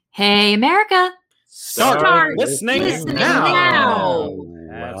Hey, America! Start listening now.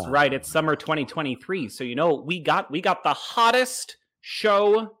 That's right. It's summer 2023. So you know what we got the hottest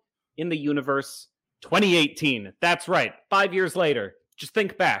show in the universe, 2018. That's right. 5 years later. Just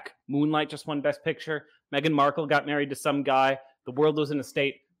think back. Moonlight just won Best Picture. Meghan Markle got married to some guy. The world was in a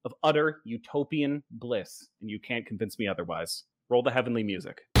state of utter utopian bliss, and you can't convince me otherwise. Roll the heavenly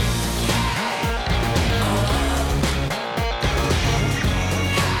music.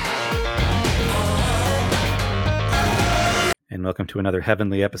 And welcome to another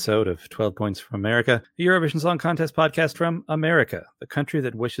heavenly episode of 12 Points from America, the Eurovision Song Contest podcast from America, the country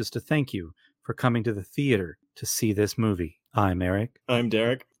that wishes to thank you for coming to the theater to see this movie. I'm Eric. I'm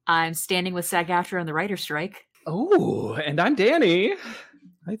Derek. I'm standing with SAG-AFTRA on the writer's strike. Oh, and I'm Danny.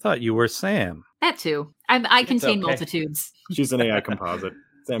 I thought you were Sam. That too. I contain okay. multitudes. She's an AI composite.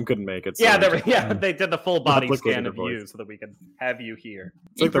 Sam couldn't make it. So they did the full body scan of you so that we could have you here.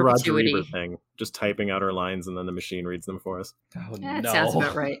 It's like the Roger Ebert thing, just typing out our lines and then the machine reads them for us. Oh, that sounds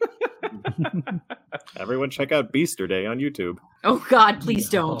about right. Everyone check out Beaster Day on YouTube. Oh God, please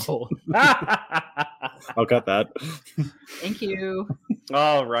don't. I'll cut that. Thank you.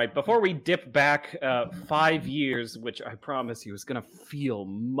 All right, before we dip back 5 years, which I promise you is going to feel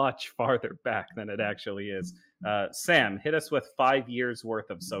much farther back than it actually is, Sam, hit us with 5 years worth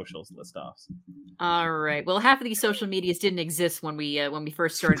of socials list-offs. All right. Well, half of these social medias didn't exist when we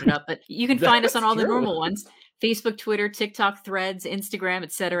first started up, but you can find us on all the normal ones. Facebook, Twitter, TikTok, Threads, Instagram,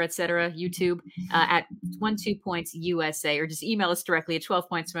 etc., YouTube, at 12 Points USA, or just email us directly at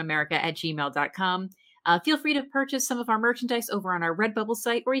 12pointsfromamerica@gmail.com. Feel free to purchase some of our merchandise over on our Redbubble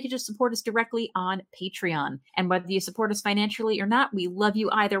site, or you can just support us directly on Patreon. And whether you support us financially or not, we love you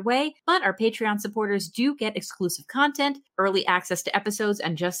either way, but our Patreon supporters do get exclusive content, early access to episodes,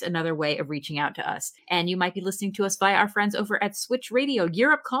 and just another way of reaching out to us. And you might be listening to us via our friends over at Switch Radio,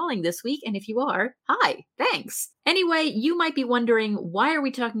 Europe calling this week, and if you are, hi, thanks. Anyway, you might be wondering, why are we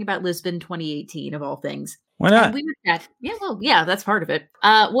talking about Lisbon 2018 of all things? Why not? Yeah, that's part of it.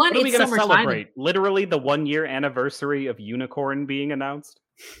 What are we going to celebrate? Literally the 1 year anniversary of Unicorn being announced?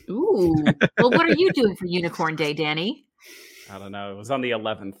 Ooh. Well, what are you doing for Unicorn Day, Danny? I don't know. It was on the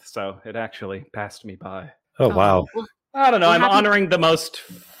 11th, so it actually passed me by. Oh, wow. Well, I don't know. I'm honoring the most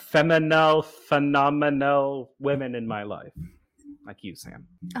phenomenal women in my life. Like you, Sam.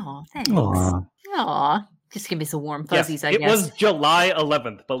 Oh, thanks. Aww. Aw. Just give me some warm fuzzies, I guess. It was July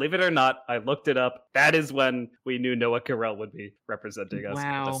 11th. Believe it or not, I looked it up. That is when we knew Noah Carell would be representing us.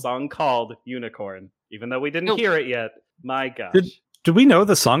 Wow. With a song called Unicorn. Even though we didn't hear it yet. My gosh. Did we know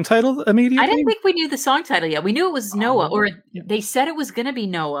the song title immediately? I didn't think we knew the song title yet. We knew it was Noah, or they said it was going to be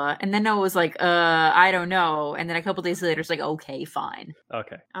Noah, and then Noah was like, I don't know. And then a couple days later, it's like, okay, fine.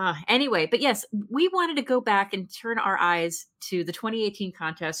 Okay. Anyway, but yes, we wanted to go back and turn our eyes to the 2018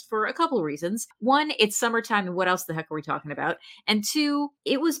 contest for a couple of reasons. One, it's summertime, and what else the heck are we talking about? And two,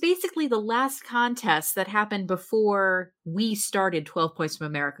 it was basically the last contest that happened before we started 12 Points from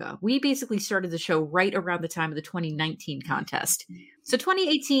America. We basically started the show right around the time of the 2019 contest. So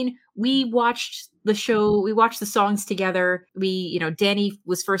 2018, we watched the show, we watched the songs together. Danny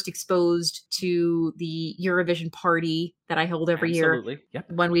was first exposed to the Eurovision party that I hold every year. Yep.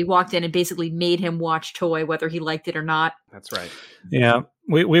 When we walked in and basically made him watch Toy, whether he liked it or not. That's right. Yeah.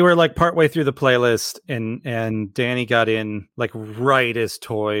 We were like partway through the playlist and Danny got in like right as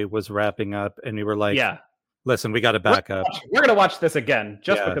Toy was wrapping up, and we were like, yeah. Listen, we got to back up. We're going to watch this again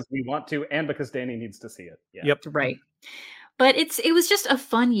just because we want to and because Danny needs to see it. Yeah. Yep. Right. But it was just a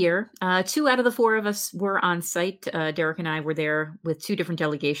fun year. 2 out of the 4 of us were on site. Derek and I were there with 2 different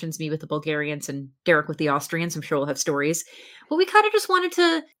delegations, me with the Bulgarians and Derek with the Austrians. I'm sure we'll have stories. But we kind of just wanted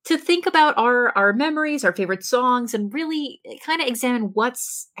to think about our memories, our favorite songs, and really kind of examine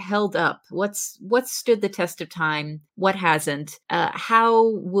what's held up, what's stood the test of time, what hasn't.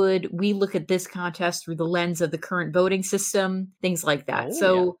 How would we look at this contest through the lens of the current voting system, things like that.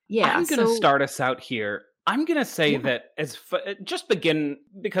 I'm going to start us out here. I'm going to say that just begin,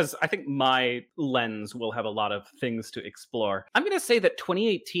 because I think my lens will have a lot of things to explore. I'm going to say that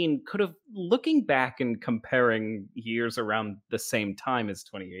 2018 could have, looking back and comparing years around the same time as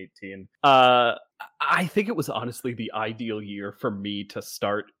 2018, I think it was honestly the ideal year for me to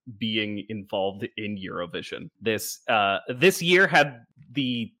start being involved in Eurovision. This year had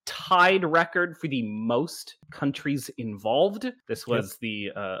the tied record for the most countries involved. This was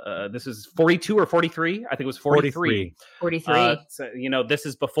this is 42 or 43. I think it was 43. 43. This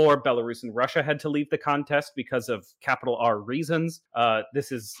is before Belarus and Russia had to leave the contest because of capital R reasons.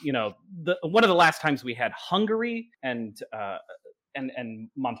 This is, one of the last times we had Hungary and and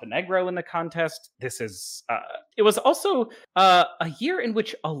Montenegro in the contest. This is it was also a year in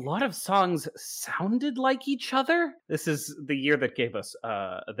which a lot of songs sounded like each other. This is the year that gave us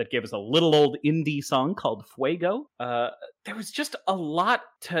a little old indie song called Fuego. There was just a lot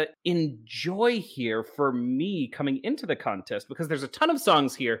to enjoy here for me coming into the contest, because there's a ton of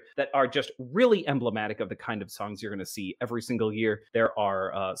songs here that are just really emblematic of the kind of songs you're going to see every single year. There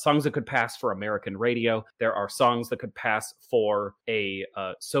are songs that could pass for American radio. There are songs that could pass for a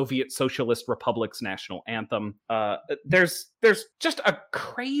Soviet Socialist Republic's national anthem. There's just a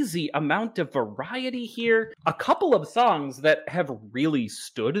crazy amount of variety here. A couple of songs that have really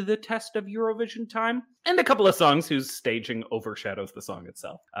stood the test of Eurovision time, and a couple of songs whose staging overshadows the song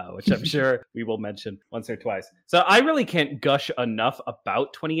itself, which I'm sure we will mention once or twice. So I really can't gush enough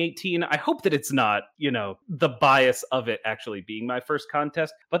about 2018. I hope that it's not, the bias of it actually being my first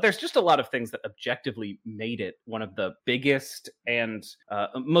contest, but there's just a lot of things that objectively made it one of the biggest and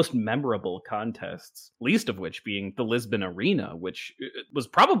most memorable contests, least of which being the Lisbon Arena, which was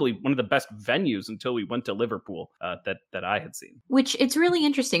probably one of the best venues until we went to Liverpool that I had seen. Which, it's really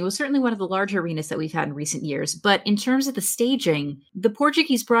interesting. It was certainly one of the larger arenas that we've had in recent years. But in terms of the staging, the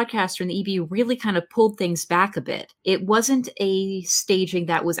Portuguese broadcaster and the EBU really kind of pulled things back a bit. It wasn't a staging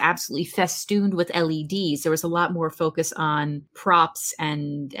that was absolutely festooned with LEDs. There was a lot more focus on props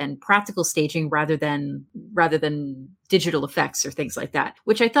and practical staging rather than digital effects or things like that,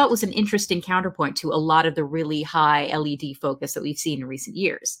 which I thought was an interesting counterpoint to a lot of the really high LED focus that we've seen in recent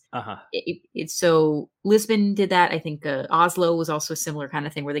years. So Lisbon did that. I think Oslo was also a similar kind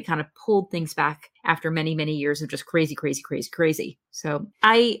of thing where they kind of pulled things back after many, many years of just crazy. So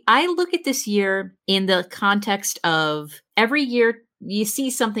I look at this year in the context of every year you see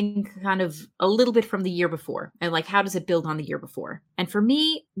something kind of a little bit from the year before, and like, how does it build on the year before? And for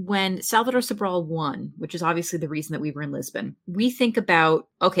me, when Salvador Sobral won, which is obviously the reason that we were in Lisbon, we think about,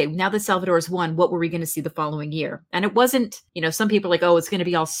 okay, now that Salvador's won, what were we going to see the following year? And it wasn't, some people are like, oh, it's going to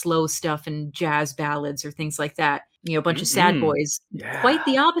be all slow stuff and jazz ballads or things like that. A bunch of sad boys. Yeah. Quite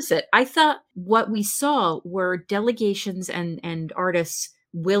the opposite. I thought what we saw were delegations and artists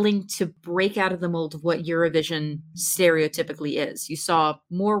willing to break out of the mold of what Eurovision stereotypically is. You saw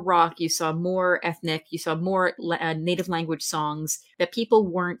more rock, you saw more ethnic, you saw more native language songs, that people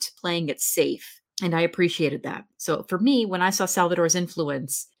weren't playing it safe. And I appreciated that. So for me, when I saw Salvador's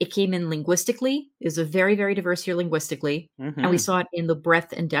influence, it came in linguistically. It was a very, very diverse year linguistically. And we saw it in the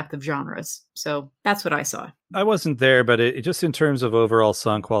breadth and depth of genres. So that's what I saw. I wasn't there, but it just in terms of overall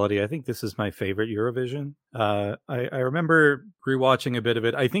song quality, I think this is my favorite Eurovision. I remember rewatching a bit of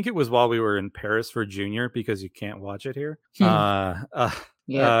it. I think it was while we were in Paris for Junior, because you can't watch it here.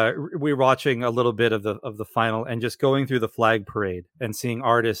 We were watching a little bit of the final and just going through the flag parade and seeing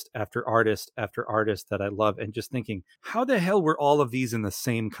artist after artist after artist that I love, and just thinking, how the hell were all of these in the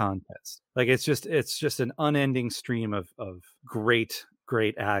same contest? Like, it's just an unending stream of great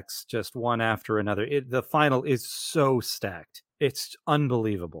acts, just one after another. The final is so stacked. It's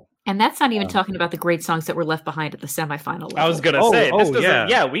unbelievable. And that's not even talking about the great songs that were left behind at the semifinal level. I was gonna say,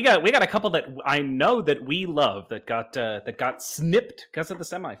 we got a couple that I know that we love that got snipped because of the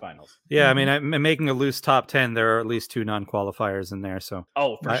semifinals. Yeah, I mean, I'm making a loose top 10. There are at least 2 non-qualifiers in there. So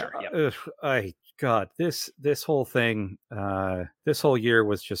for sure. Yeah. God, this whole thing, this whole year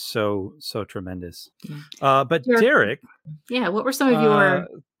was just so tremendous. But Derek, what were some of your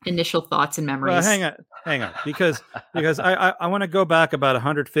initial thoughts and memories? Well, hang on, because I want to go back about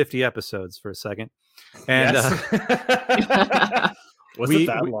 150 episodes for a second, and was it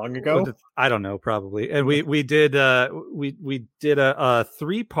that long ago? I don't know, probably. And we did a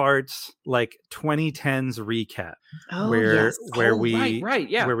 3-part like 2010s recap where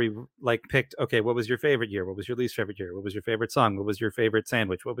we like picked, okay, what was your favorite year? What was your least favorite year? What was your favorite song? What was your favorite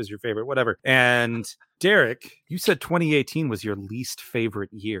sandwich? What was your favorite whatever? And Derek, you said 2018 was your least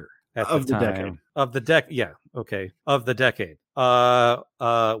favorite year of the decade. Of the decade.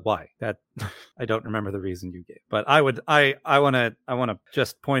 Why? That I don't remember the reason you gave, but I want to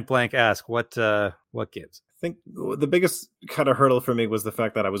just point blank ask what gives. I think the biggest kind of hurdle for me was the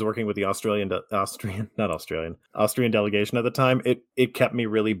fact that I was working with the Austrian delegation at the time. It kept me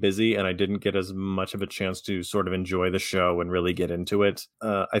really busy, and I didn't get as much of a chance to sort of enjoy the show and really get into it.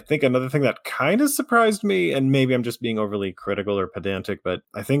 I think another thing that kind of surprised me, and maybe I'm just being overly critical or pedantic, but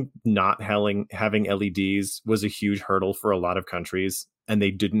I think not having LEDs was a huge hurdle for a lot of countries, and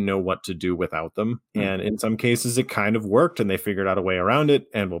they didn't know what to do without them. And in some cases it kind of worked, and they figured out a way around it,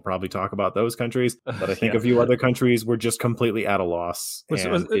 and we'll probably talk about those countries. But I think a few other countries were just completely at a loss.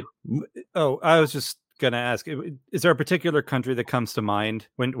 I was just going to ask, is there a particular country that comes to mind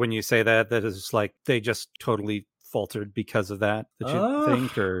when you say that is like they just totally faltered because of that you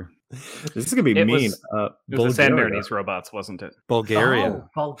think, or this is gonna be mean? It was the San Marinese robots, wasn't it? Bulgaria? Oh,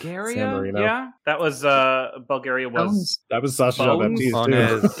 Bulgaria. San Marino. Yeah, that was Bulgaria was that was Sasha Jean-Baptiste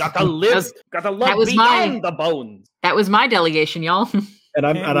too. Got the lips, got the love That was beyond the bones. That was my delegation, y'all. And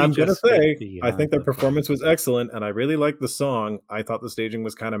I'm gonna say, I think their the- performance was excellent, and I really liked the song. I thought the staging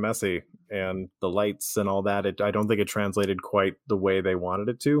was kind of messy, and the lights and all that. I don't think it translated quite the way they wanted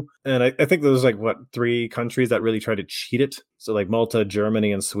it to. And I think there was like 3 countries that really tried to cheat it. So like Malta,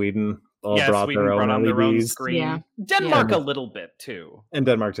 Germany, and Sweden all brought Sweden their own brought on their own LEDs. screen. Yeah. Denmark a little bit too. And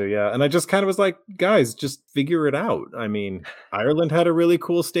Denmark too, yeah. And I just kind of was like, guys, just figure it out. I mean, Ireland had a really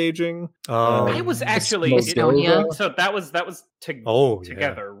cool staging. I was actually Estonia. So that was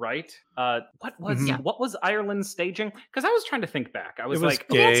together, right? What was Ireland's staging? Because I was trying to think back. I was like,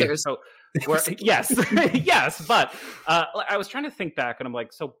 gay. so yes, yes, but I was trying to think back, and I'm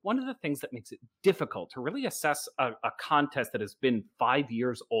like, so one of the things that makes it difficult to really assess a contest that has been 5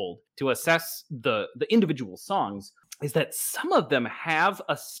 years old, to assess the individual songs, is that some of them have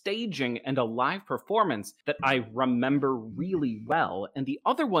a staging and a live performance that I remember really well, and the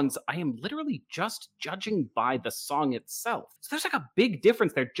other ones I am literally just judging by the song itself. So there's like a big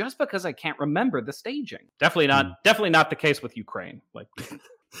difference there just because I can't remember the staging. Definitely not the case with Ukraine. Like,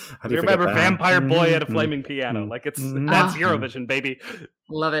 How do you remember forget that? Vampire Boy at a Flaming Piano? Like that's Eurovision, baby.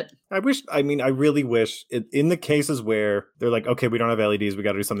 Love it. I really wish in the cases where they're like, okay, we don't have LEDs, we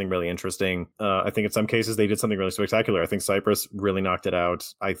got to do something really interesting. I think in some cases they did something really spectacular. I think Cyprus really knocked it out.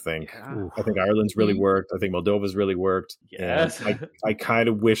 I think Ireland's really worked. I think Moldova's really worked. Yes. I kind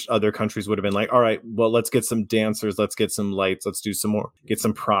of wish other countries would have been like, all right, well, let's get some dancers, let's get some lights, let's do some more, get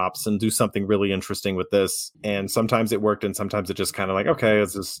some props and do something really interesting with this. And sometimes it worked and sometimes it just kind of like, okay,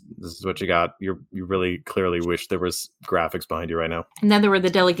 this is what you got. You really clearly wish there was graphics behind you right now. And then there were the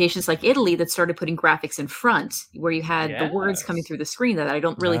delegations like Italy that started putting graphics in front, where you had the words coming through the screen that I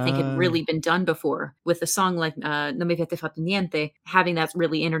don't really think had really been done before. With a song like Non mi avete fatto niente, having that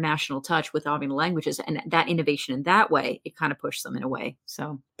really international touch with having the languages and that innovation in that way, it kind of pushed them in a way.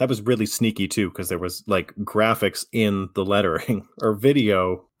 So that was really sneaky too, because there was like graphics in the lettering or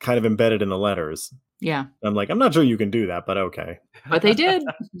video kind of embedded in the letters. Yeah. I'm like, I'm not sure you can do that, but okay. But they did.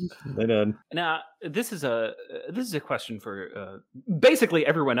 They did. Now, this is a question for basically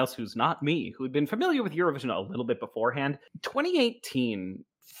everyone else who's not me, who had been familiar with Eurovision a little bit beforehand. 2018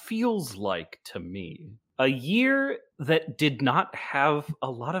 feels like, to me, a year that did not have a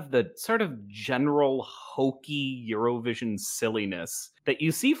lot of the sort of general hokey Eurovision silliness that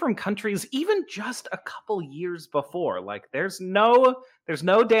you see from countries even just a couple years before. Like there's no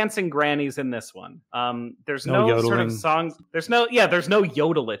dancing grannies in this one. There's no yodeling. Sort of songs. There's no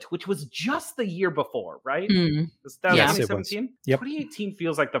yodel it, which was just the year before, right? That was 2017. Yep. 2018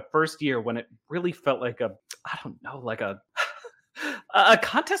 feels like the first year when it really felt like a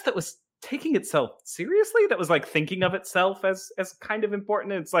contest that was taking itself seriously, that was like thinking of itself as kind of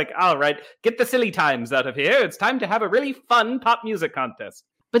important. And it's like, all right, get the silly times out of here. It's time to have a really fun pop music contest.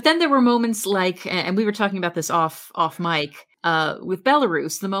 But then there were moments like, and we were talking about this off mic, with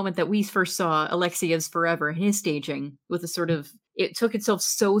Belarus, the moment that we first saw Alexiev's Forever and his staging with a sort of, it took itself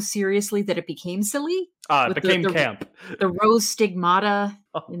so seriously that it became silly. It became camp. The rose stigmata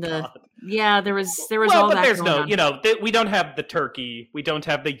God. there was well, all but that. There's going no, on. we don't have the turkey, we don't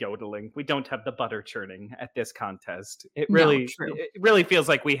have the yodeling, we don't have the butter churning at this contest. It really feels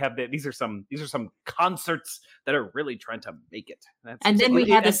like we have these are some concerts that are really trying to make it. And then we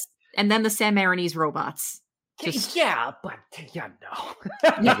had this, and then the San Marinese robots. No.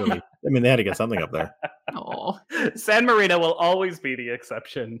 Really. I mean, they had to get something up there. Oh, San Marino will always be the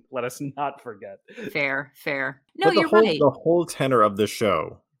exception. Let us not forget. fair. No, But you're right. The whole tenor of the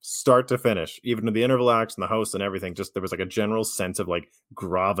show, start to finish, even to the interval acts and the host and everything, just there was like a general sense of like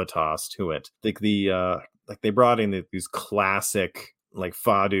gravitas to it. Like they brought in these classic like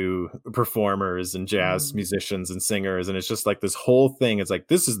fado performers and jazz musicians and singers, and it's just like this whole thing. It's like,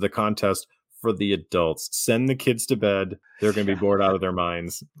 this is the contest for the adults. Send the kids to bed. They're going to be bored out of their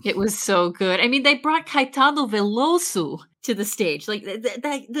minds. It was so good. I mean, they brought Caetano Veloso to the stage, like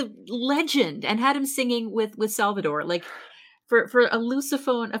the legend, and had him singing with Salvador. Like for a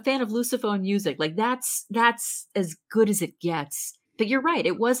fan of Lusophone music, like that's as good as it gets. But you're right.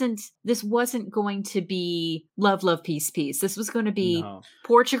 This wasn't going to be love, love, peace, peace. This was going to be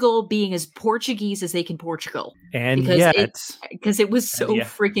Portugal being as Portuguese as they can Portugal. And because it was so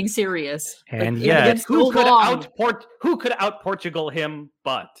freaking serious. And like, yet, who could out Portugal him?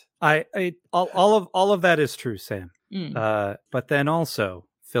 But all of that is true, Sam. But then also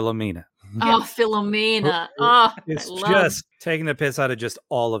Philomena. Oh, Philomena. Oh, It's I love. just taking the piss out of just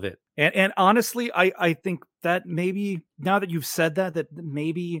all of it. And honestly, I think that maybe now that you've said that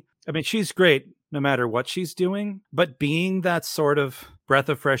maybe, I mean, she's great no matter what she's doing, but being that sort of breath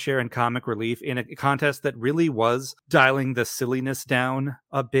of fresh air and comic relief in a contest that really was dialing the silliness down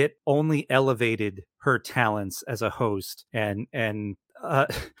a bit only elevated her talents as a host and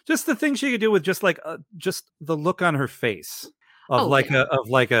just the thing she could do with just the look on her face of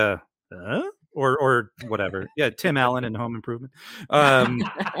huh? Or whatever. Yeah, Tim Allen in Home Improvement.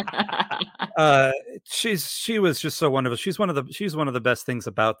 She was just so wonderful. She's one of the best things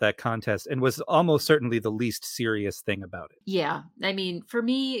about that contest, and was almost certainly the least serious thing about it. Yeah, I mean, for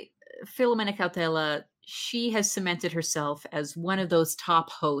me, Philomena Cautela, she has cemented herself as one of those top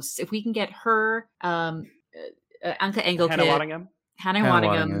hosts. If we can get her, Anke Engelke, Hannah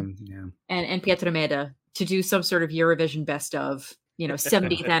Waddingham, yeah. and Pietro Meda to do some sort of Eurovision best of,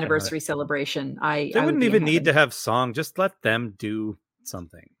 70th anniversary celebration. They wouldn't even need to have song. Just let them do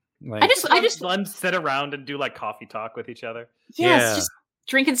something. Like, I just sit around and do like coffee talk with each other. Yes, just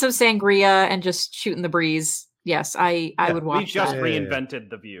drinking some sangria and just shooting the breeze. Yes, I would watch. We just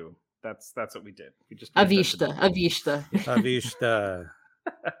reinvented The View. That's what we did. We just Avishta.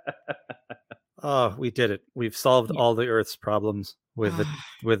 Oh, we did it. We've solved all the Earth's problems with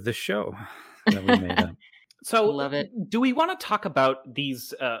the show that we made up. So, love it. Do we want to talk about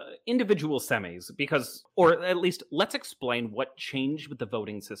these individual semis? Or at least let's explain what changed with the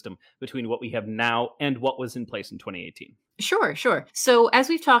voting system between what we have now and what was in place in 2018. Sure. So, as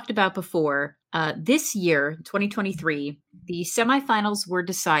we've talked about before, this year, 2023, the semifinals were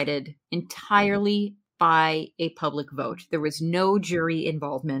decided entirely by a public vote. There was no jury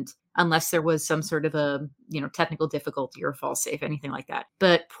involvement, unless there was some sort of a, technical difficulty or false safe, anything like that.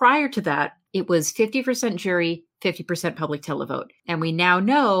 But prior to that, it was 50% jury, 50% public televote. And we now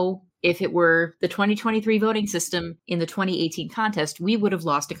know if it were the 2023 voting system in the 2018 contest, we would have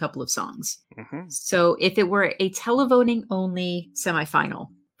lost a couple of songs. Mm-hmm. So if it were a televoting only semifinal,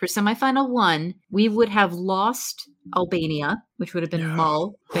 for semifinal 1, we would have lost Albania, which would have been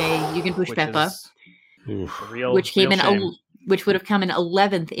Mal by Jürgen Bush-Pepa, which would have come in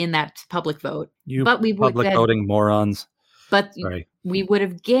 11th in that public vote. Voting morons. But we would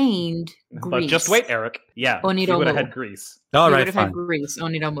have gained Greece. But just wait, Eric. Yeah, we would have had Greece. All right, we would have had Greece.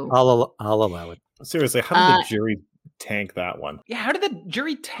 Onidomu. I'll allow it. Seriously, how did the jury tank that one? Yeah, how did the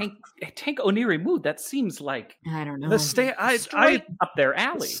jury tank Onirimu? That seems like, I don't know. Straight up their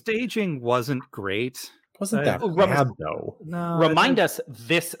alley. Staging wasn't great. Wasn't that bad, though? No. Remind us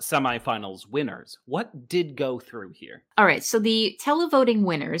this semifinals winners. What did go through here? All right, so the televoting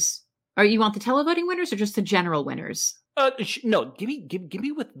winners. Or you want the televoting winners or just the general winners? No, give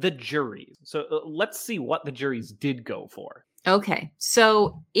me with the juries. So let's see what the juries did go for. Okay,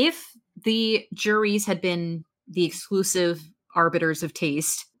 so if the juries had been the exclusive arbiters of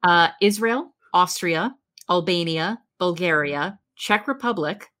taste, Israel, Austria, Albania, Bulgaria, Czech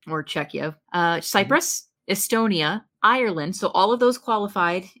Republic, or Czechia, Cyprus, Estonia, Ireland, so all of those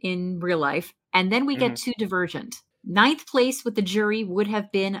qualified in real life, and then we get two divergent. 9th place with the jury would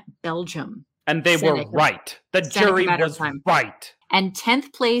have been Belgium. And they were right. The jury was right. And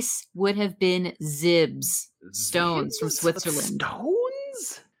 10th place would have been Zibs, Stones from Switzerland.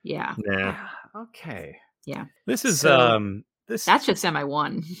 Stones? Yeah. Nah. Okay. Yeah. This is that's just semi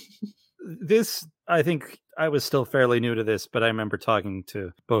one. This, I think I was still fairly new to this, but I remember talking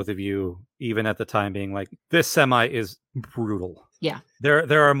to both of you, even at the time, being like, this semi is brutal. Yeah.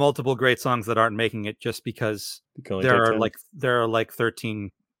 There are multiple great songs that aren't making it just because there are like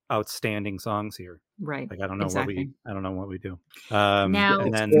 13 outstanding songs here. Right. Like I don't know what we do. Now,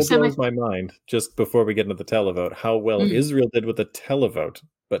 and then it blows my mind, just before we get into the televote, how well Israel did with the televote,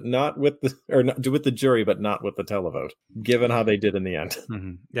 but not with with the jury, but not with the televote, given how they did in the end.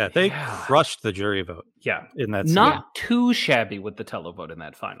 Mm-hmm. Yeah, they crushed the jury vote. Yeah, in that not too shabby with the televote in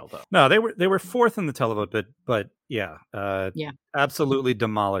that final, though. No, they were 4th in the televote, but absolutely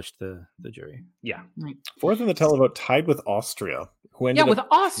demolished the jury. Yeah, right. 4th in the televote, tied with Austria, who ended with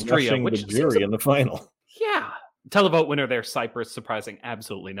Austria, which the jury in the final. Yeah. Televote winner there, Cyprus, surprising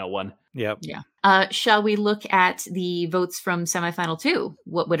absolutely no one. Yep. Yeah. Shall we look at the votes from semifinal 2?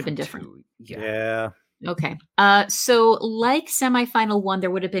 What would have been different? Yeah. Okay. So like semifinal 1, there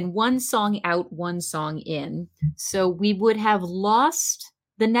would have been one song out, one song in. So we would have lost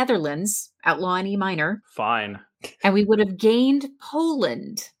the Netherlands, Outlaw in E minor. Fine. And we would have gained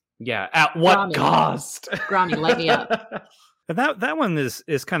Poland. Yeah. At what cost? Grommy, light me up. And that one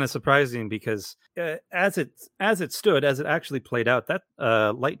is kind of surprising because as it actually played out, that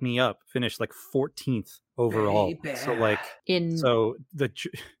Light Me Up finished like 14th overall. So like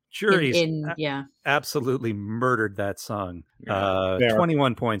Juries Yeah. absolutely murdered that song. Yeah.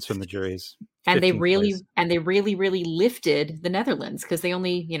 21 points from the juries. And they 15th really place. really lifted the Netherlands, because they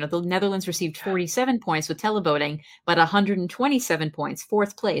only, the Netherlands received 47 points with televoting, but 127 points,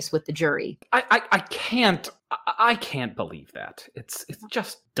 fourth place with the jury. I can't believe that. It's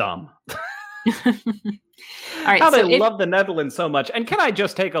just dumb. All right, How so they love the Netherlands so much. And can I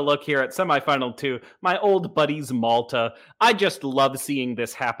just take a look here at semifinal 2? My old buddies Malta. I just love seeing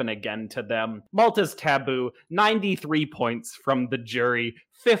this happen again to them. Malta's Taboo, 93 points from the jury,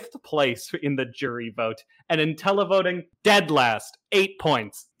 5th place in the jury vote. And in televoting, dead last, 8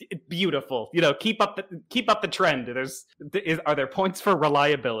 points. Beautiful. Keep up the trend. Are there points for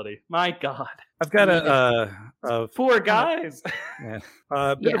reliability? My God. I've got a Poor guys.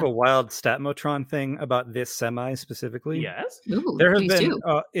 a bit of a wild Statmotron thing about this semi specifically. Yes. Ooh, There have please been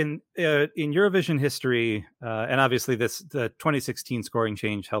do. in Eurovision history, and obviously the 2016 scoring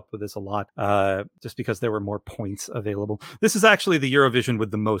change helped with this a lot, just because there were more points available. This is actually the Eurovision with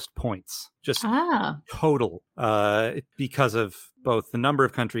the most points, just total, because of both the number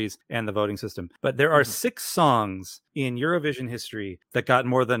of countries and the voting system. But there are 6 songs in Eurovision history that got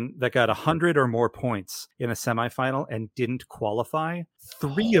 100 or more points in a semifinal and didn't qualify.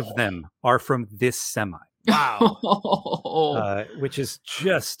 3 of them are from this semi. Wow. Which is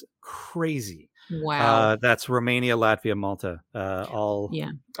just crazy. Wow. That's Romania, Latvia, Malta. All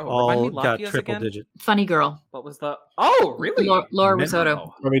got triple digit. Funny Girl. What was the? Oh, really? Laura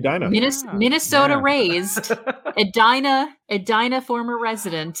Risotto. Dinah. Minnesota raised. Edina, former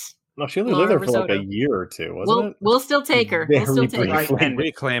resident. No, she only lived there for like a year or two, wasn't it? We'll still take her. We'll still take her. And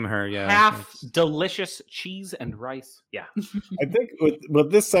reclaim her, yeah. Half delicious cheese and rice. Yeah. I think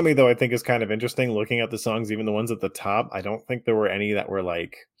with this semi, though, I think is kind of interesting looking at the songs, even the ones at the top. I don't think there were any that were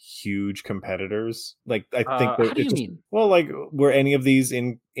like huge competitors. Like, I think how do you mean? Well, like, were any of these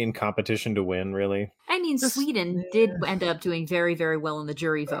in competition to win, really? I mean, Sweden did end up doing very, very well in the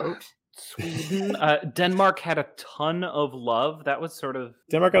jury vote. Sweden. Denmark had a ton of love. That was sort of...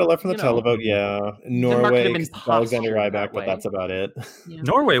 Denmark got a love from the televote, yeah. Norway, Alexander Rybak, but that's about it. Yeah.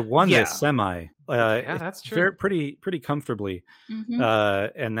 Norway won this semi. Yeah, that's true. Pretty comfortably. Mm-hmm.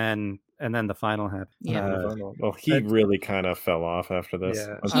 And then the final happened. Yeah. He really kind of fell off after this.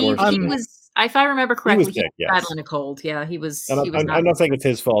 Yeah. He was, if I remember correctly, he was sick, battling a cold. Yeah, he was. I'm not saying it's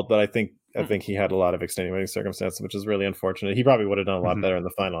his fault, but I think he had a lot of extenuating circumstances, which is really unfortunate. He probably would have done a lot better in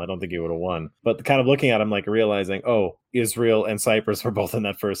the final. I don't think he would have won. But kind of looking at him, like realizing, Israel and Cyprus were both in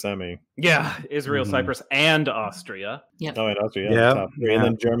that first semi. Yeah, Israel, Cyprus, and Austria. Yep. Oh, and Austria, top 3. And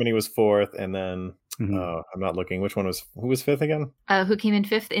then Germany was 4th, and then I'm not looking. Who was 5th again? Who came in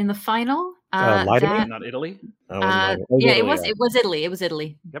 5th in the final? Not Italy. It was Italy. It was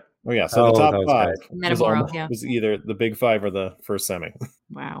Italy. Yep. Oh yeah. So the top 5 was either the big 5 or the first semi.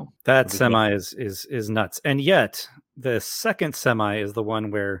 Wow. That semi is nuts. And yet the second semi is the one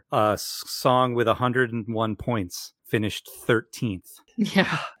where a song with 101 points finished 13th.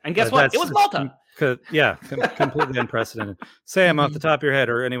 Yeah. And guess what? It was Malta. Completely unprecedented. Sam, off the top of your head,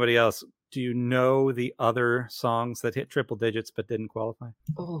 or anybody else, do you know the other songs that hit triple digits but didn't qualify?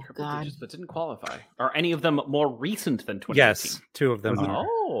 Oh, triple God. digits but didn't qualify. Are any of them more recent than 2018? Yes, 2 of them are.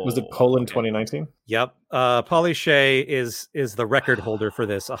 Was it Poland 2019? Yep. Polly Shea is the record holder for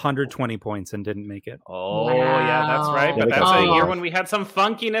this. 120 points and didn't make it. Oh, yeah, that's right. But that's a year when we had some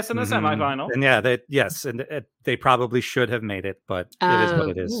funkiness in the semifinal. And they probably should have made it, but it is what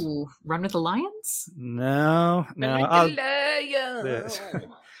it is. Run with the Lions? No.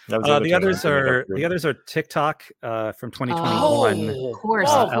 The others are TikTok from 2021. Oh, of course.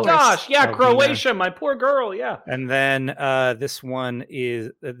 Gosh, Croatia, my poor girl, yeah. And then this one is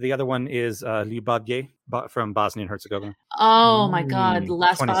the other one is Ljubavlje from Bosnia and Herzegovina. Oh my God, the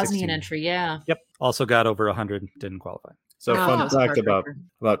last Bosnian entry, yeah. Yep, also got over 100, didn't qualify. So fun fact about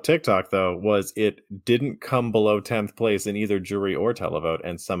TikTok, though, was it didn't come below 10th place in either jury or televote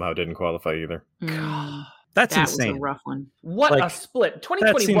and somehow didn't qualify either. That's that insane. Was a rough one. What a split.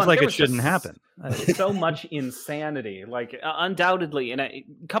 2021. That seems like it shouldn't happen. So much insanity. Like, undoubtedly, in a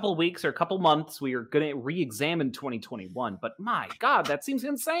couple weeks or a couple months, we are going to re-examine 2021. But my God, that seems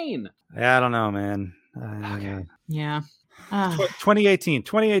insane. Yeah, I don't know, man. Okay. Yeah.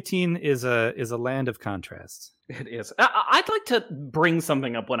 2018 is a land of contrasts. It is. I'd like to bring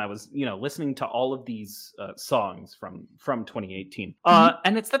something up when I was, listening to all of these songs from 2018.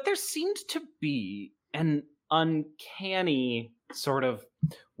 And it's that there seemed to be an uncanny sort of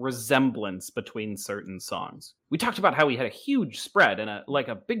resemblance between certain songs. We talked about how we had a huge spread and a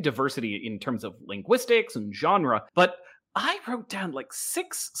big diversity in terms of linguistics and genre, but I wrote down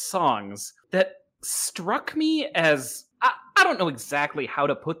 6 songs that struck me as I I don't know exactly how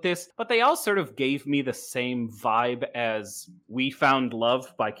to put this, but they all sort of gave me the same vibe as We Found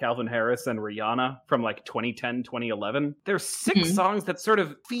Love by Calvin Harris and Rihanna from like 2010, 2011. There's 6 songs that sort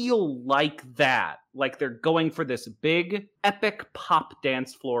of feel like that. Like they're going for this big, epic pop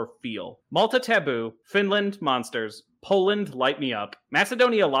dance floor feel. Malta Taboo, Finland Monsters, Poland Light Me Up,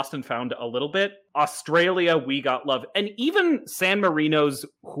 Macedonia Lost and Found a little bit, Australia We Got Love, and even San Marino's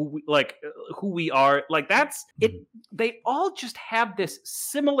Who We Are. Like that's it. They all just have this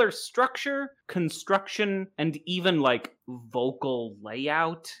similar structure, construction, and even like vocal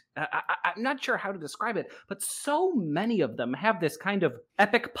layout. I'm not sure how to describe it, but so many of them have this kind of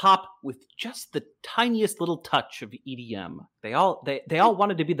epic pop with just the tiniest little touch of EDM. They all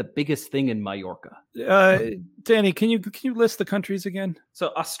wanted to be the biggest thing in Mallorca. Danny, can you list the countries again?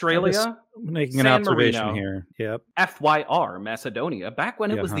 So Australia, making San an observation Marino, here. Yep. FYR, Macedonia, back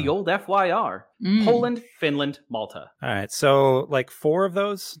when it was the old FYR. Poland, Finland, Malta. All right. So like 4 of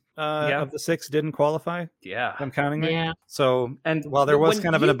those of the 6 didn't qualify. Yeah. I'm counting it. Yeah. So, and while there was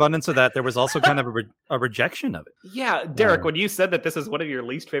kind of an abundance of that, there was also kind of a rejection of it. Yeah. Derek, when you said that this is one of your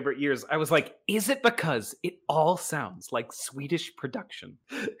least favorite years, I was like, is it because it all sounds like Swedish production?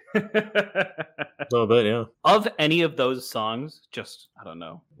 A little bit, yeah. Of any of those songs, just, I don't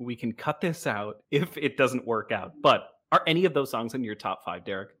know, we can cut this out if it doesn't work out. But are any of those songs in your top 5,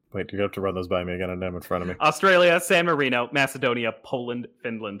 Derek? Wait, you have to run those by me again. I them in front of me. Australia, San Marino, Macedonia, Poland,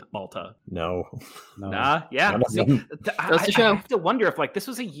 Finland, Malta. No. Nah, yeah. See, I have to wonder if like this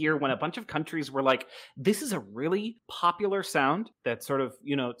was a year when a bunch of countries were like, this is a really popular sound that sort of,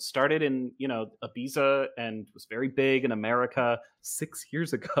 started in, Ibiza and was very big in America 6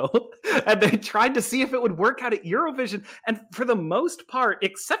 years ago. And they tried to see if it would work out at Eurovision. And for the most part,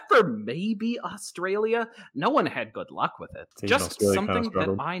 except for maybe Australia, no one had good luck with it. Just something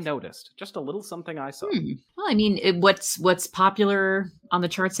that I noticed. Just a little something I saw. Well, I mean, what's popular on the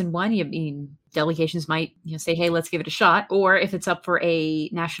charts in one, delegations might say, hey, let's give it a shot. Or if it's up for a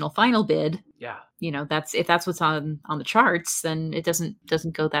national final bid, if that's what's on the charts, then it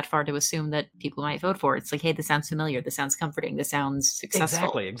doesn't go that far to assume that people might vote for it. It's like, hey, this sounds familiar, this sounds comforting, this sounds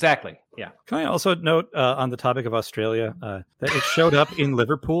successful. Exactly. Yeah. Can I also note on the topic of Australia that it showed up in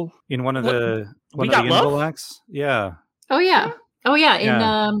Liverpool in one of the interval acts? Yeah. Oh yeah.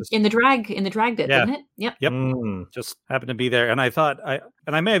 In the drag bit, didn't it? Yep. Just happened to be there, and I thought I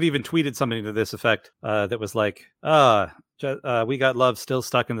may have even tweeted something to this effect that was like, We Got Love still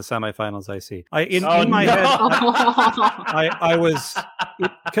stuck in the semifinals. I see. In my head, I was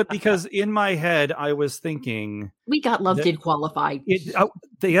because in my head I was thinking We Got Love did qualify.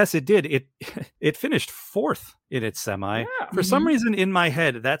 Yes, it did. It finished 4th in its semi. Yeah. For some reason in my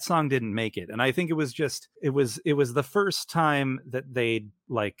head that song didn't make it, and I think it was the first time that they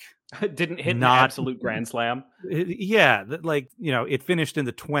didn't hit an absolute grand slam. It finished in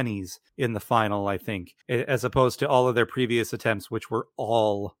the 20s in the final, I think, as opposed to all of their previous attempts, which were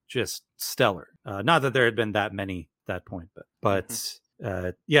all just stellar. Not that there had been that many at that point, but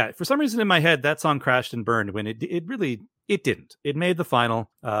for some reason in my head that song crashed and burned when it really didn't. It made the final,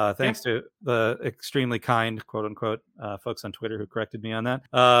 thanks to the extremely kind, quote unquote, folks on Twitter who corrected me on that.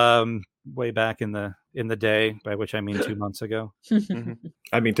 Way back in the day, by which I mean 2 months ago.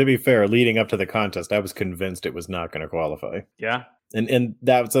 I mean, to be fair, leading up to the contest, I was convinced it was not going to qualify. Yeah. And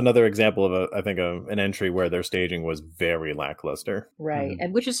that's another example of an entry where their staging was very lackluster. Right.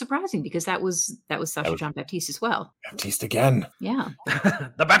 And which is surprising because that was Sasha Jean-Baptiste as well. Baptiste again. Yeah.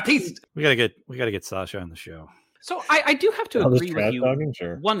 The Baptiste. We gotta get Sasha on the show. So I do have to agree with you.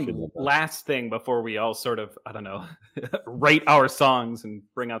 Sure. One last thing before we all sort of, I don't know, rate our songs and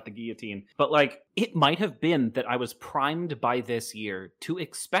bring out the guillotine. But it might have been that I was primed by this year to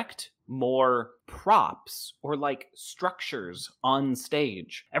expect more props or structures on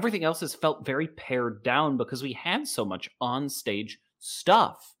stage. Everything else has felt very pared down because we had so much on stage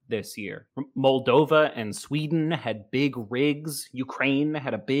stuff this year. Moldova and Sweden had big rigs. Ukraine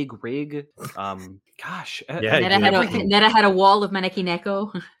had a big rig. Netta had a wall of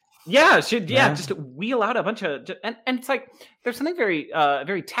Manekineko. Just wheel out a bunch of, and it's like there's something very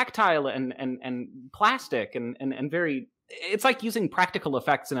very tactile and plastic and very. It's like using practical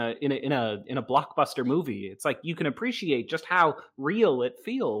effects in a blockbuster movie. It's like you can appreciate just how real it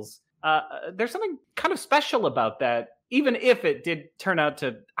feels. There's something kind of special about that, even if it did turn out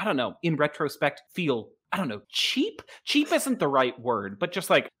to, I don't know, in retrospect, feel, I don't know, cheap? Cheap isn't the right word, but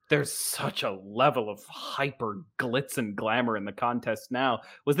just there's such a level of hyper glitz and glamour in the contest now.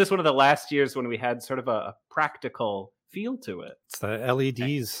 Was this one of the last years when we had sort of a practical feel to it? It's the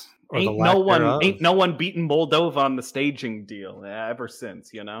LEDs or the Ain't lack no one thereof. ain't no one beaten Moldova on the staging deal ever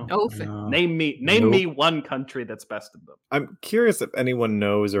since, you know. Oh, Name me one country that's bested them. I'm curious if anyone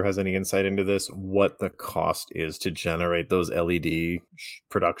knows or has any insight into this, what the cost is to generate those LED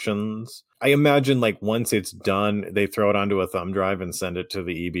productions. I imagine like once it's done, they throw it onto a thumb drive and send it to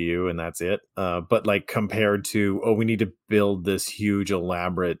the EBU and that's it. But like compared to, we need to build this huge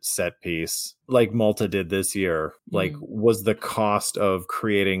elaborate set piece like Malta did this year, like was the cost of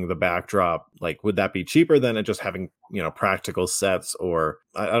creating the backdrop, like would that be cheaper than it just having, practical sets? Or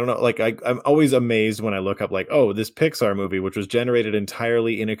I don't know, like I'm always amazed when I look up like, this Pixar movie, which was generated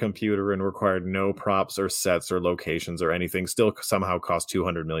entirely in a computer and required no props or sets or locations or anything, still somehow cost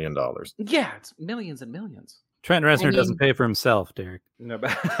 $200 million. Yeah, it's millions and millions. Trent Reznor doesn't pay for himself, Derek. No,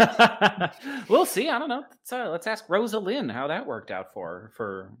 we'll see. I don't know. Let's ask Rosa Lynn how that worked out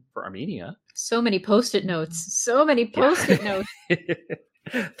for Armenia. So many Post-it notes. So many Post-it notes.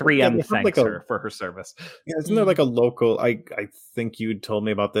 3M thanks her for her service. Yeah, isn't there like a local? I think you told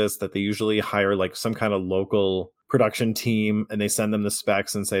me about this, that they usually hire like some kind of local production team and they send them the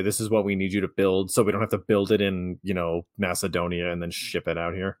specs and say, this is what we need you to build, so we don't have to build it in Macedonia and then ship it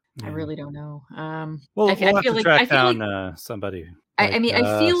out here. I really don't know. We'll I have feel to like track down somebody. I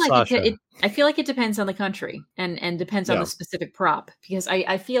feel like Sasha. I feel like it depends on the country and depends on the specific prop, because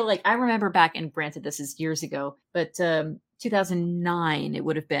I feel like I remember back, and granted this is years ago, but 2009 it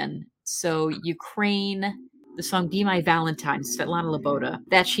would have been. So Ukraine, the song "Be My Valentine," Svetlana Loboda,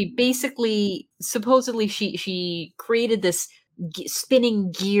 that she basically supposedly she created this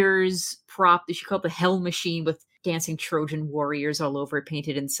spinning gears prop that she called the Hell Machine with dancing Trojan warriors all over it,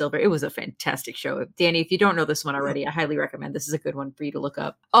 painted in silver. It was a fantastic show. Danny, if you don't know this one already, I highly recommend. This is a good one for you to look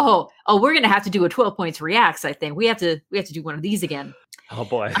up. Oh, we're gonna have to do a 12 points reacts. I think we have to do one of these again. Oh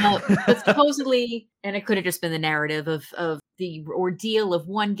boy. But supposedly, and it could have just been the narrative of the ordeal of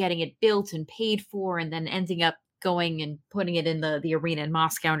one getting it built and paid for, and then ending up going and putting it in the arena in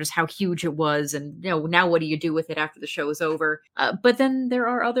Moscow, and just how huge it was, and now what do you do with it after the show is over? But then there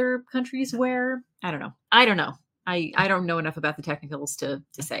are other countries where I don't know. I don't know enough about the technicals to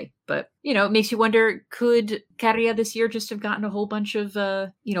say, but it makes you wonder, could Carria this year just have gotten a whole bunch of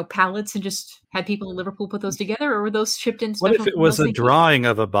pallets and just had people in Liverpool put those together, or were those shipped in? What if it was a drawing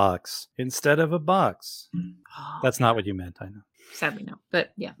of a box instead of a box? That's not what you meant, I know. Sadly, no.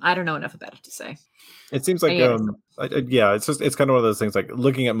 But yeah, I don't know enough about it to say. It seems like, it's kind of one of those things, like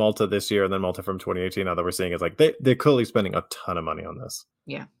looking at Malta this year and then Malta from 2018, now that we're seeing, is like they're clearly spending a ton of money on this.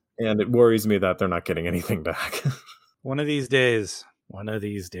 Yeah. And it worries me that they're not getting anything back. One of these days,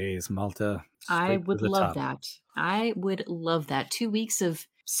 Malta. I would love that. I would love that. 2 weeks of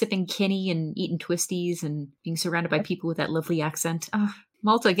sipping Kinney and eating twisties and being surrounded by people with that lovely accent.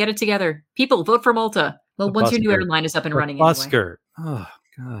 Malta, get it together. People, vote for Malta. Well, once your new airline is up and running anyway. Oh,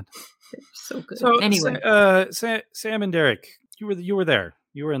 God. So good. So, anyway. Sam and Derek, you were there.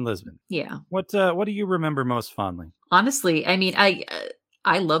 You were in Lisbon. Yeah. What do you remember most fondly? Honestly, I mean,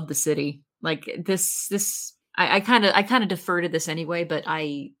 I love the city. Like this I kind of defer to this anyway, but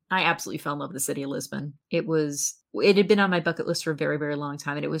I absolutely fell in love with the city of Lisbon. It had been on my bucket list for a very, very long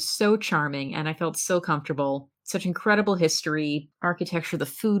time, and it was so charming, and I felt so comfortable. Such incredible history, architecture, the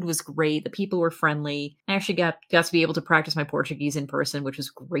food was great, the people were friendly. I actually got to be able to practice my Portuguese in person, which was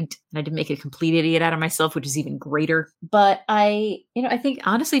great. And I didn't make a complete idiot out of myself, which is even greater. But I think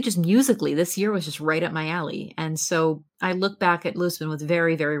honestly, just musically, this year was just right up my alley. And so I look back at Lisbon with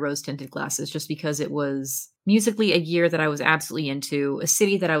very, very rose-tinted glasses, just because it was musically a year that I was absolutely into, a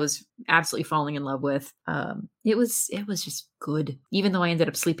city that I was absolutely falling in love with. It was just good, even though I ended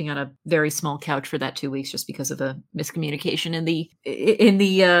up sleeping on a very small couch for that 2 weeks just because of a miscommunication in the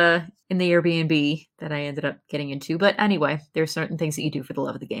Airbnb that I ended up getting into. But anyway, there are certain things that you do for the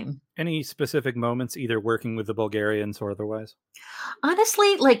love of the game. Any specific moments, either working with the Bulgarians or otherwise?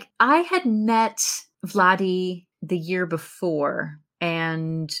 Honestly, like I had met Vladi the year before,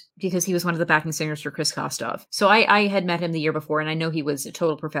 and because he was one of the backing singers for Chris Kostov. So I had met him the year before, and I know he was a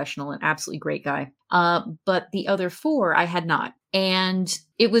total professional and absolutely great guy. But the other four, I had not. And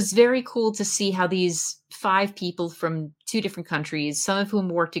it was very cool to see how these 5 people from 2 different countries, some of whom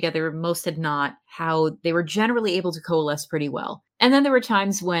worked together, most had not, how they were generally able to coalesce pretty well. And then there were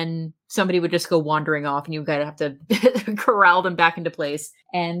times when somebody would just go wandering off, and you gotta have to corral them back into place.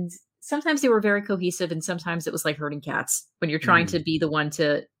 And sometimes they were very cohesive, and sometimes it was like herding cats when you're trying to be the one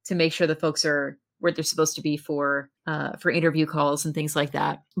to make sure the folks are where they're supposed to be for interview calls and things like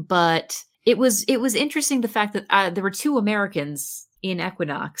that. But it was interesting, the fact that there were 2 Americans in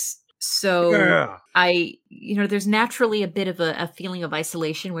Equinox So there's naturally a bit of a feeling of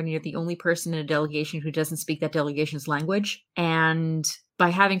isolation when you're the only person in a delegation who doesn't speak that delegation's language. And by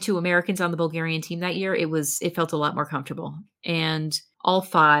having 2 Americans on the Bulgarian team that year, it felt a lot more comfortable. And all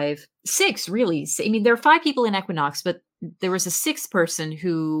 6 really. I mean, there are 5 people in Equinox, but there was a 6th person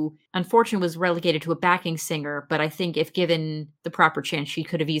who unfortunately was relegated to a backing singer. But I think if given the proper chance, she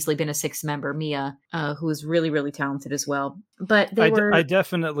could have easily been a 6th member, Mia, who was really, really talented as well. But I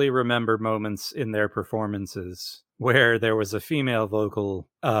definitely remember moments in their performances where there was a female vocal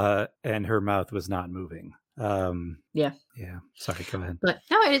and her mouth was not moving. Yeah. Sorry, go ahead. But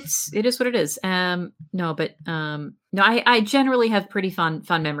no, it is what it is. I generally have pretty fun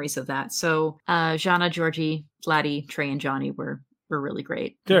memories of that. So Jana, Georgie, Vladdy, Trey, and Johnny were really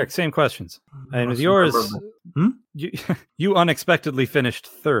great. Derek, same questions. And with yours, you unexpectly finished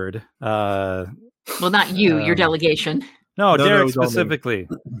 3rd. Well, not you, your delegation. No, Derek specifically.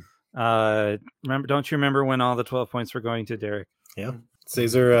 Don't you remember when all the 12 points were going to Derek? Yeah.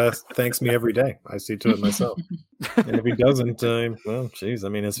 Caesar thanks me every day. I see to it myself. And if he doesn't, well, geez, I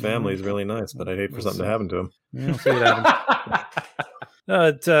mean, his family's really nice, but I'd hate for something to happen to him. Yeah, we'll see what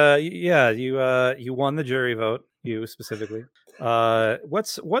happens. You won the jury vote, you specifically.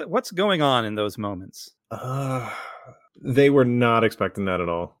 What's going on in those moments? They were not expecting that at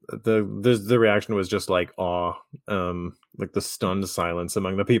all. The reaction was just like awe, like the stunned silence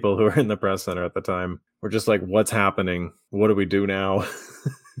among the people who were in the press center at the time. We're just like, what's happening? What do we do now?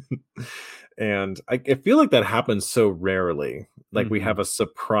 And I feel like that happens so rarely. Like we have a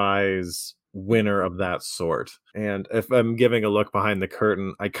surprise winner of that sort. And if I'm giving a look behind the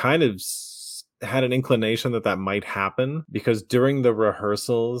curtain, I kind of had an inclination that might happen because during the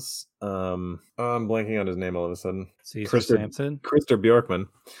rehearsals, I'm blanking on his name all of a sudden. Christer Bjorkman.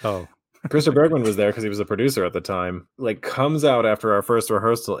 Oh. Christer Bergman was there because he was a producer at the time. Like, comes out after our first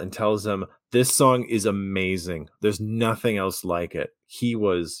rehearsal and tells him, this song is amazing. There's nothing else like it. He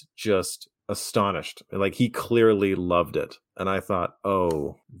was just astonished. Like, he clearly loved it. And I thought,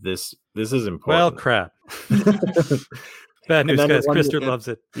 oh, this is important. Well, crap. Bad news, guys. Christer loves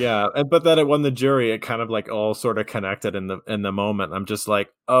it. Yeah, but then it won the jury. It kind of like all sort of connected in the moment. I'm just like,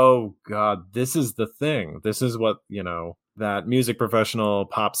 oh God, this is the thing. This is what, that music professional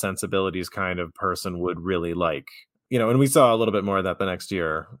pop sensibilities kind of person would really like. And we saw a little bit more of that the next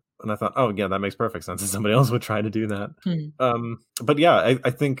year. And I thought, oh yeah, that makes perfect sense. Somebody else would try to do that. But yeah, I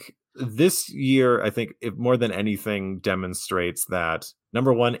think this year, I think it more than anything demonstrates that,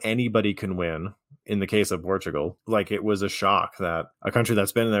 number one, anybody can win. In the case of Portugal, like, it was a shock that a country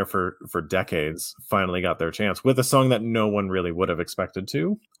that's been there for decades finally got their chance with a song that no one really would have expected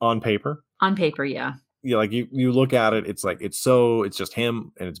to on paper. On paper, yeah. Yeah, like you look at it, it's like it's just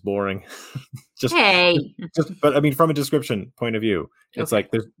him and it's boring. But I mean, from a description point of view, it's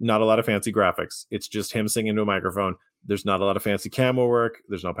like there's not a lot of fancy graphics. It's just him singing to a microphone. There's not a lot of fancy camera work.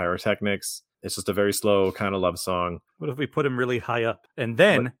 There's no pyrotechnics. It's just a very slow kind of love song. What if we put him really high up and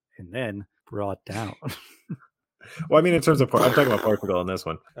then brought down? Well, I mean, in terms of I'm talking about Portugal in this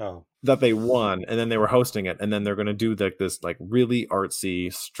one. Oh, that they won, and then they were hosting it, and then they're going to do this like really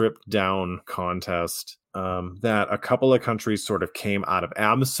artsy, stripped down contest that a couple of countries sort of came out of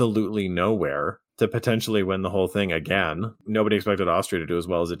absolutely nowhere to potentially win the whole thing again. Nobody expected Austria to do as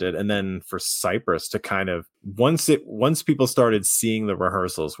well as it did, and then for Cyprus to kind of once people started seeing the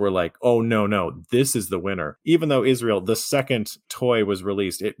rehearsals, were like, oh no, this is the winner. Even though Israel, the second toy was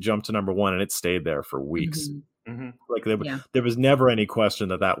released, it jumped to number 1 and it stayed there for weeks. Like there was never any question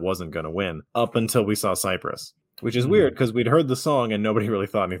that wasn't going to win up until we saw Cyprus, which is weird because we'd heard the song and nobody really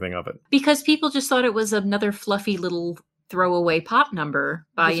thought anything of it. Because people just thought it was another fluffy little throwaway pop number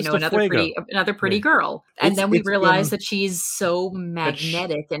by another pretty girl, and then we realized that she's so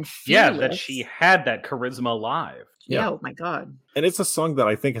magnetic and fearless. That she had that charisma live. Yeah. Oh my God. And it's a song that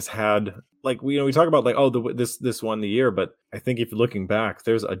I think has had, like, we talk about like, this won the year, but I think if you're looking back,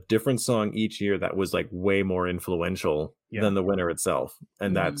 there's a different song each year that was like way more influential than the winner itself.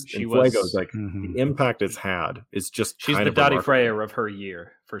 And that's Fuego's like the impact it's had is just she's the Dottie Freyer of her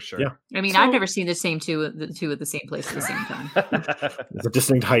year for sure. Yeah. I mean, I've never seen the same two at the same place at the same time. There's a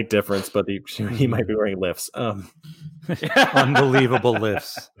distinct height difference, but he might be wearing lifts. Unbelievable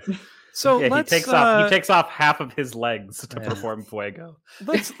lifts. So he takes off half of his legs to perform Fuego.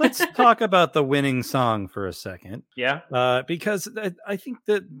 Let's talk about the winning song for a second. Yeah. Because I think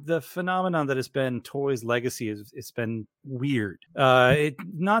that the phenomenon that has been Toy's legacy it's been weird.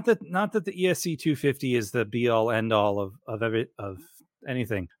 Not that the ESC 250 is the be all end all of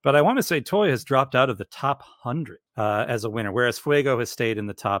anything, but I want to say Toy has dropped out of the top 100 as a winner, whereas Fuego has stayed in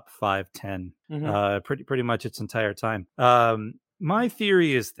the top 5-10 pretty much its entire time. My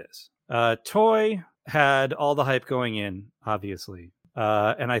theory is this. Toy had all the hype going in, obviously.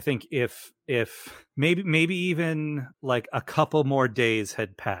 And I think if maybe even like a couple more days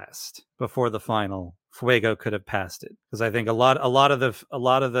had passed before the final, Fuego could have passed it, because I think a lot of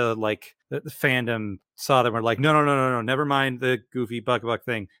the like the fandom saw them, were like, no, never mind the goofy buck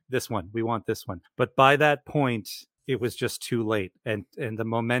thing. This one, we want this one. But by that point, it was just too late, and the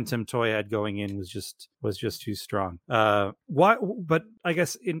momentum Toy had going in was just too strong. Why? But I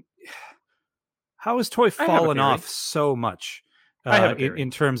guess how has Toy fallen off so much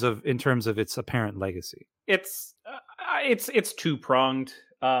in terms of its apparent legacy? It's two-pronged.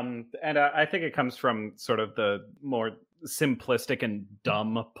 And I think it comes from sort of the more simplistic and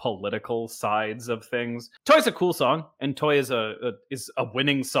dumb political sides of things. Toy's a cool song, and Toy is a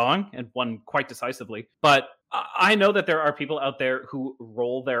winning song, and won quite decisively. But I know that there are people out there who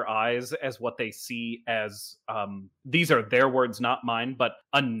roll their eyes as what they see as, these are their words, not mine, but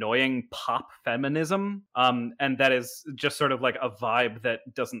annoying pop feminism. And that is just sort of like a vibe that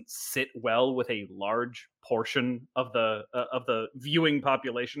doesn't sit well with a large portion of the viewing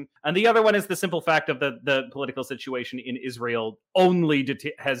population. And the other one is the simple fact of the political situation in Israel only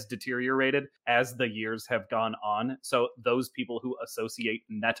has deteriorated as the years have gone on. So those people who associate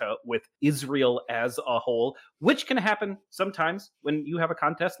Netta with Israel as a whole, which can happen sometimes when you have a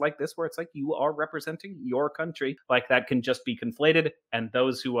contest like this where it's like you are representing your country, like that can just be conflated. And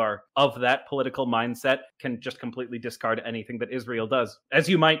those who are of that political mindset can just completely discard anything that Israel does, as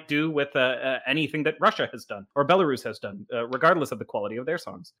you might do with anything that Russia has done or Belarus has done, regardless of the quality of their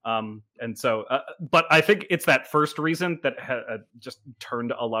songs. And so, but I think it's that first reason that just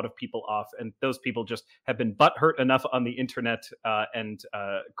turned a lot of people off. And those people just have been butthurt enough on the internet and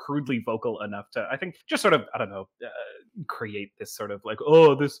crudely vocal enough to, I think, just sort of, I don't know, create this sort of like,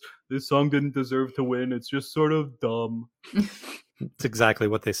 oh, this song didn't deserve to win. It's just sort of dumb. It's exactly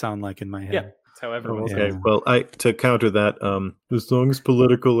what they sound like in my head. Yeah. How everyone okay. Well, to counter that, the song is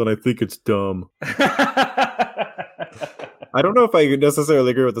political and I think it's dumb. I don't know if I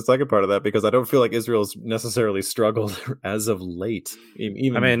necessarily agree with the second part of that, because I don't feel like Israel's necessarily struggled as of late.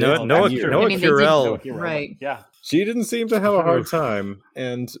 Even I mean, Noah Curel, right? Yeah. She didn't seem to have a hard time,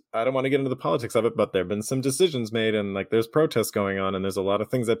 and I don't want to get into the politics of it, but there have been some decisions made, and like there's protests going on, and there's a lot of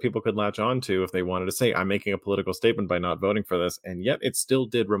things that people could latch on to if they wanted to say, I'm making a political statement by not voting for this, and yet it still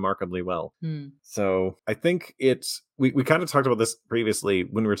did remarkably well. So I think we kind of talked about this previously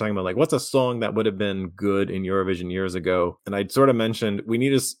when we were talking about like what's a song that would have been good in Eurovision years ago, and I'd sort of mentioned we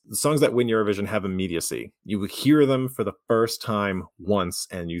need songs that win Eurovision have immediacy. You hear them for the first time once,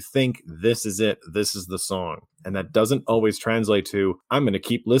 and you think this is it, this is the song. And that doesn't always translate to, I'm going to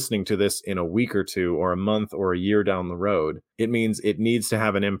keep listening to this in a week or two or a month or a year down the road. It means it needs to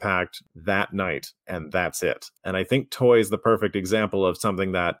have an impact that night, and that's it. And I think Toy is the perfect example of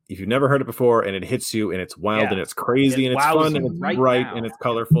something that if you've never heard it before and it hits you and it's wild and it's crazy and it's fun and it's bright and it's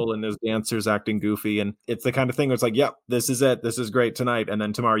colorful and there's dancers acting goofy, and it's the kind of thing where it's like, yep, this is it. This is great tonight. And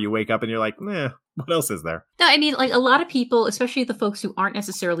then tomorrow you wake up and you're like, what else is there? No, I mean, like a lot of people, especially the folks who aren't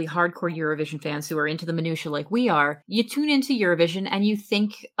necessarily hardcore Eurovision fans who are into the minutia like we are, you tune into Eurovision and you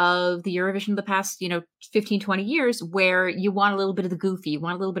think of the Eurovision of the past, 15, 20 years where you want a little bit of the goofy, you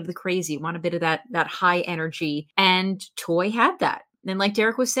want a little bit of the crazy, you want a bit of that high energy. And Toy had that. And like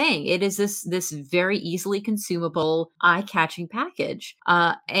Derek was saying, it is this very easily consumable, eye-catching package.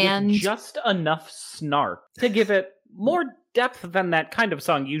 And with just enough snark to give it more depth than that kind of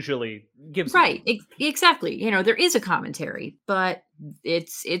song usually gives. Right, exactly. There is a commentary, but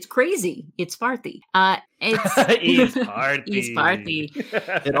it's crazy. It's farty. It's farty. It's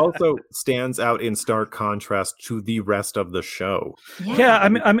farty. It also stands out in stark contrast to the rest of the show. Yeah,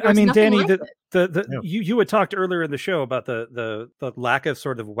 I mean, Danny, you had talked earlier in the show about the lack of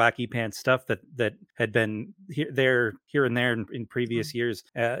sort of wacky pants stuff that had been here and there in previous years.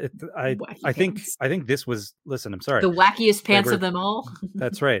 I think this was. Listen, I'm sorry. The wackiest pants of them all.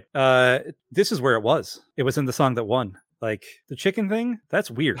 That's right. This is where it was. It was in the song that won. Like the chicken thing,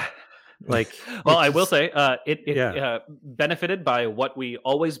 that's weird. Like, well, I will say it benefited by what we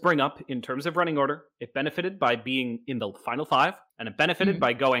always bring up in terms of running order. It benefited by being in the final five, and it benefited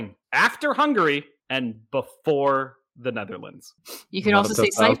by going after Hungary and before the Netherlands. You can also say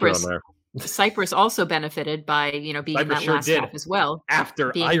Cyprus. Cyprus also benefited by being in that last half as well.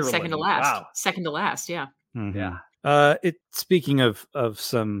 After being Ireland, second to last. Wow. Second to last, yeah. Mm-hmm. Yeah. Speaking of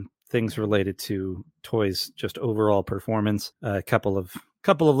some things related to Toy's just overall performance, a couple of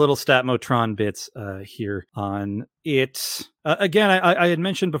little Statmotron bits here on it. Again, I had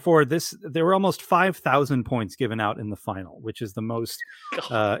mentioned before this. There were almost 5,000 points given out in the final, which is the most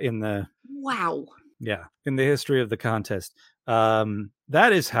in the wow. Yeah, in the history of the contest.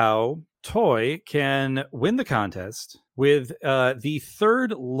 That is how Toy can win the contest with the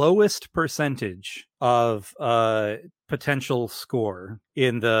third lowest percentage of potential score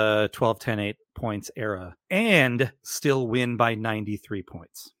in the 12, 10, 8 points era and still win by 93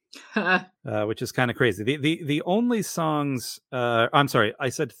 points. Which is kind of crazy. The only songs I'm sorry, I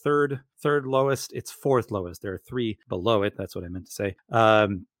said third lowest. It's fourth lowest. There are 3 below it. That's what I meant to say.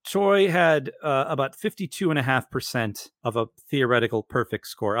 Troy had about 52.5% of a theoretical perfect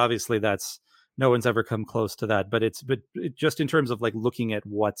score. Obviously, that's no one's ever come close to that. But just in terms of like looking at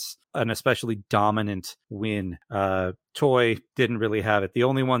what's an especially dominant win, Toy didn't really have it. The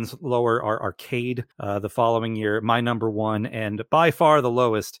only ones lower are Arcade the following year. My number one and by far the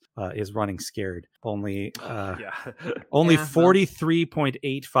lowest is Running Scared. Only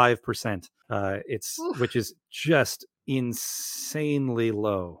 43.85%. Which is just insanely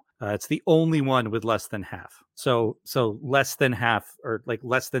low. It's the only one with less than half. So less than half, or like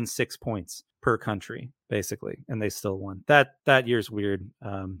less than 6 points per country, basically, and they still won. That year's weird.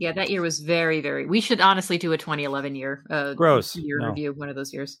 Yeah, that year was very, very. We should honestly do a 2011 year review one of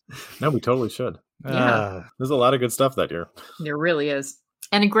those years. No, we totally should. Yeah, there's a lot of good stuff that year. There really is.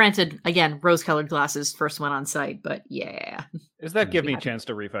 And granted, again, rose-colored glasses, first one on site, but yeah. Does that give me a chance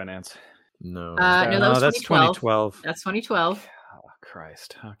to refinance? No. No, that's 2012. That's 2012. Oh,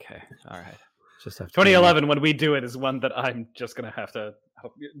 Christ. Okay. All right. Just have 2011, when we do it, is one that I'm just going to have to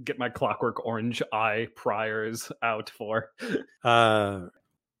get my Clockwork Orange eye priors out for.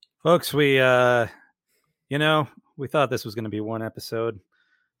 Folks, we thought this was going to be one episode.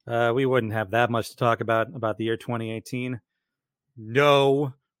 We wouldn't have that much to talk about the year 2018.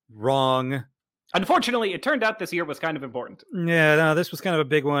 No, wrong. Unfortunately, it turned out this year was kind of important. Yeah, no, this was kind of a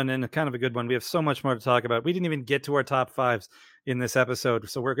big one and kind of a good one. We have so much more to talk about. We didn't even get to our top 5s in this episode,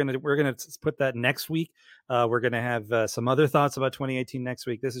 so we're gonna put that next week. We're gonna have some other thoughts about 2018 next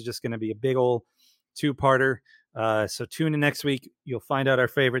week. This is just gonna be a big old 2-parter. So tune in next week. You'll find out our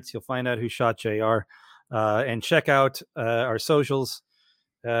favorites. You'll find out who shot JR, and check out our socials,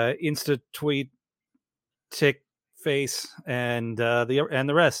 Insta, tweet, Tick, Face, and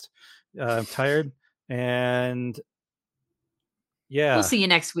the rest. I'm tired, and yeah. We'll see you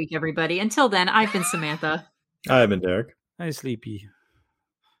next week, everybody. Until then, I've been Samantha. I've been Derek. I'm Sleepy.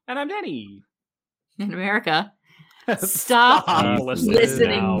 And I'm Danny. In America. Stop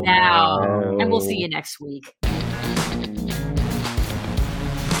listening now. And we'll see you next week.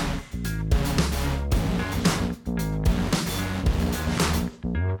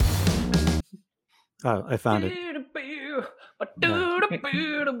 Oh, I found it. Bake my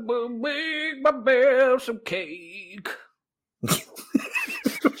some cake.